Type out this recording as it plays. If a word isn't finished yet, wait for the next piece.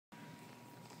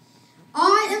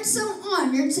am so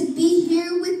honored to be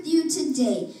here with you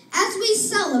today as we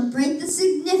celebrate the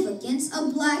significance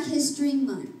of Black History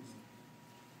Month.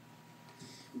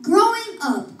 Growing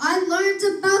up, I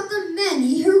learned about the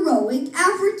many heroic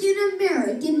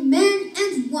African-American men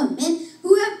and women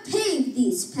who have paved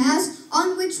these paths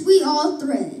on which we all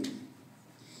tread.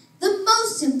 The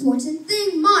most important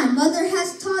thing my mother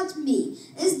has taught me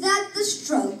is that the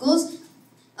struggles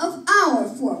of our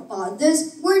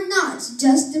forefathers were not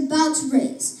just about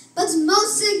race, but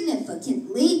most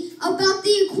significantly about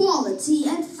the equality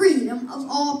and freedom of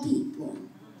all people.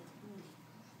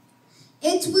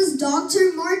 It was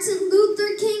Dr. Martin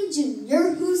Luther King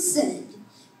Jr. who said,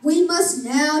 "We must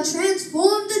now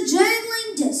transform the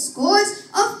jangling discourse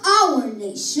of our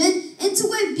nation into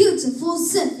a beautiful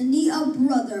symphony of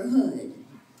brotherhood.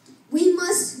 We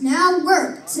must now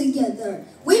work together.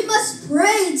 We must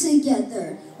pray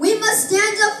together. We must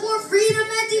stand up for freedom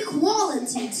and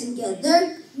equality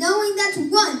together, knowing that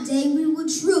one day we will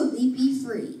truly be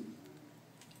free."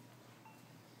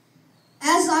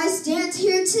 As I stand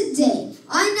here today,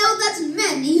 I know that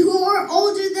many who are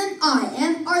older than I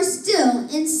am are still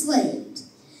enslaved.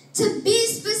 To be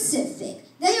specific,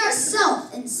 they are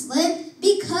self-enslaved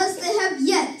because they have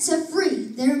yet to free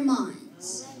their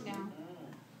minds.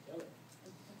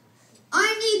 I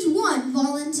need one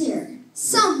volunteer,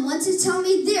 someone to tell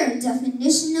me their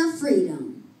definition of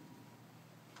freedom.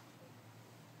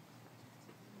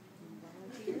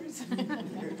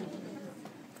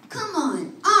 Come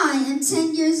on, I am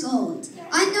 10 years old.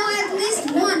 I know at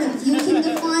least one of you can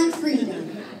define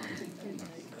freedom.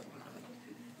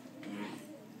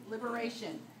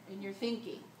 Liberation in your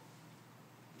thinking.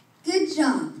 Good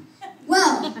job.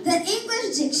 Well, the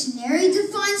English dictionary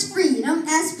defines freedom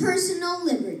as personal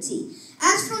liberty,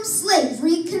 as from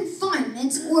slavery,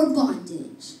 confinement, or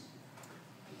bondage.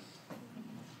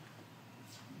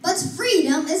 But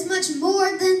freedom is much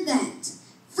more than that.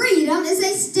 Freedom is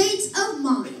a state of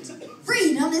mind.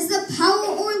 Freedom is the power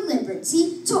or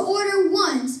liberty to order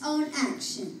one's own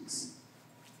actions.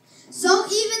 So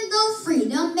even though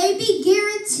freedom may be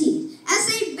guaranteed as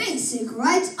a basic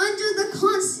right under the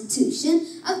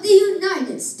Constitution of the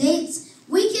United States,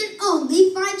 we can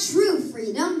only find true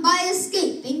freedom by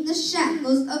escaping the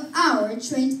shackles of our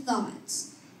trained thoughts.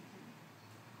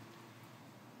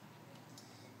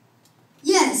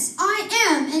 Yes, I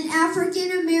am an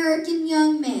African-American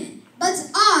young man, but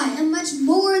I am much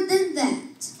more than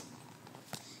that.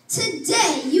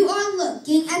 Today, you are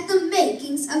looking at the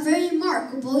makings of a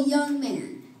remarkable young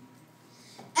man.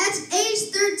 At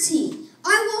age 13,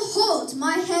 I will hold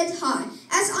my head high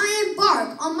as I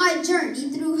embark on my journey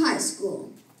through high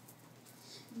school.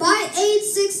 By age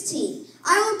 16,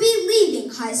 I will be leaving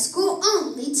high school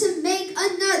only to make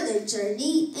another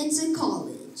journey into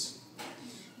college.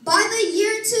 By the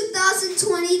year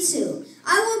 2022,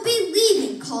 I will be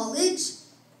leaving college.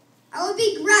 I will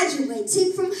be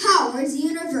graduating from Howard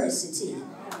University.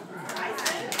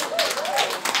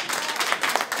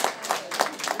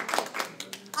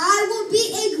 I will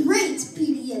be a great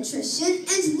pediatrician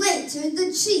and later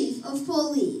the chief of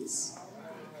police.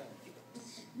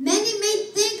 Many may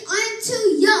think I am too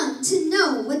young to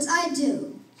know what I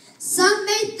do. Some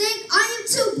may think I am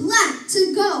too black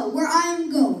to go where I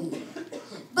am going.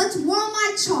 But while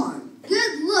my charm,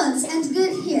 good looks, and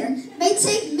good hair may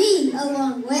take me a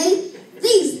long way,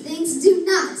 these things do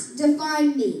not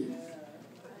define me.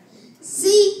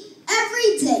 See,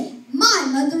 every day, my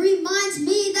mother reminds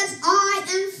me that I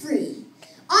am free.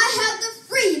 I have the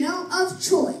freedom of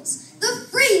choice, the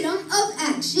freedom of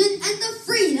action, and the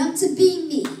freedom to be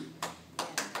me.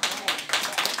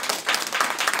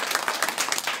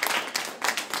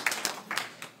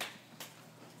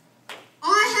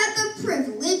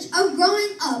 Privilege of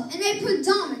growing up in a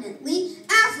predominantly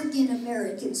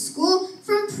African-American school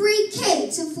from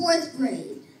pre-K to 4th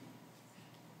grade.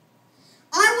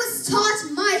 I was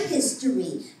taught my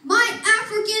history, my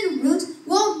African roots,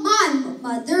 while my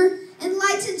mother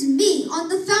enlightened me on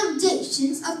the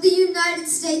foundations of the United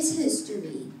States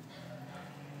history.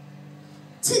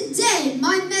 Today,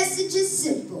 my message is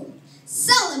simple.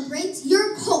 Celebrate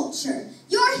your culture,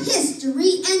 your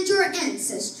history, and your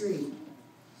ancestry.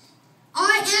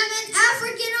 I am an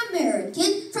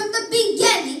African-American from the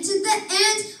beginning to the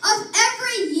end of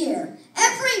every year,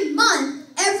 every month,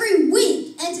 every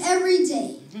week, and every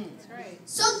day. That's right.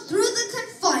 So through the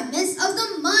confinements of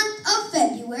the month of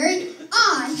February,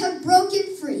 I have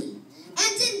broken free.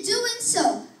 And in doing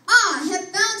so, I have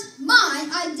found my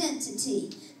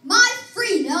identity, my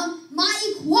freedom, my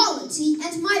equality,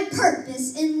 and my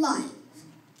purpose in life.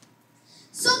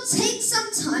 So take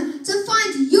some time to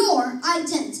find your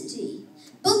identity.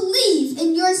 Believe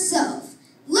in yourself.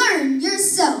 Learn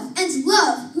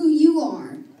love who you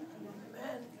are.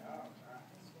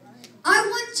 I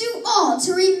want you all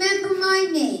to remember my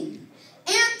name,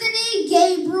 Anthony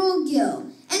Gabriel Gill,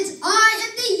 and I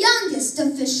am the youngest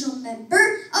official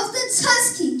member of the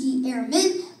Tuskegee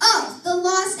Airmen of the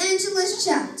Los Angeles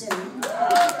chapter.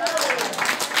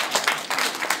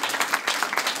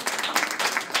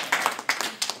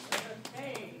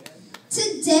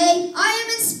 Today, I am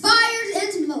inspired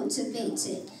and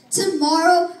motivated.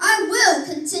 Tomorrow, I will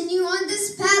continue on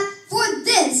this path. For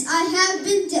this, I have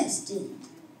been destined.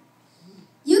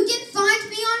 You can find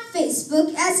me on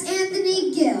Facebook as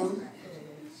Anthony Gill.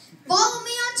 Follow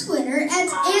me on Twitter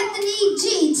as Anthony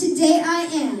G. Today I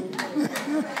Am.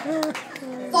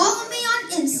 Follow me on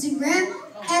Instagram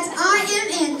as I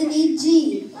Am Anthony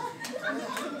G.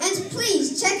 And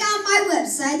please check out my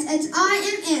website at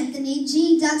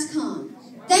IamAnthonyG.com.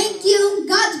 Thank you,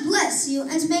 God bless you,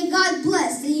 and may God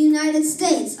bless the United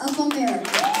States of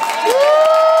America.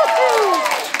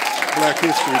 Black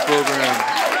History Program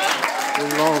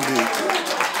in Long Beach.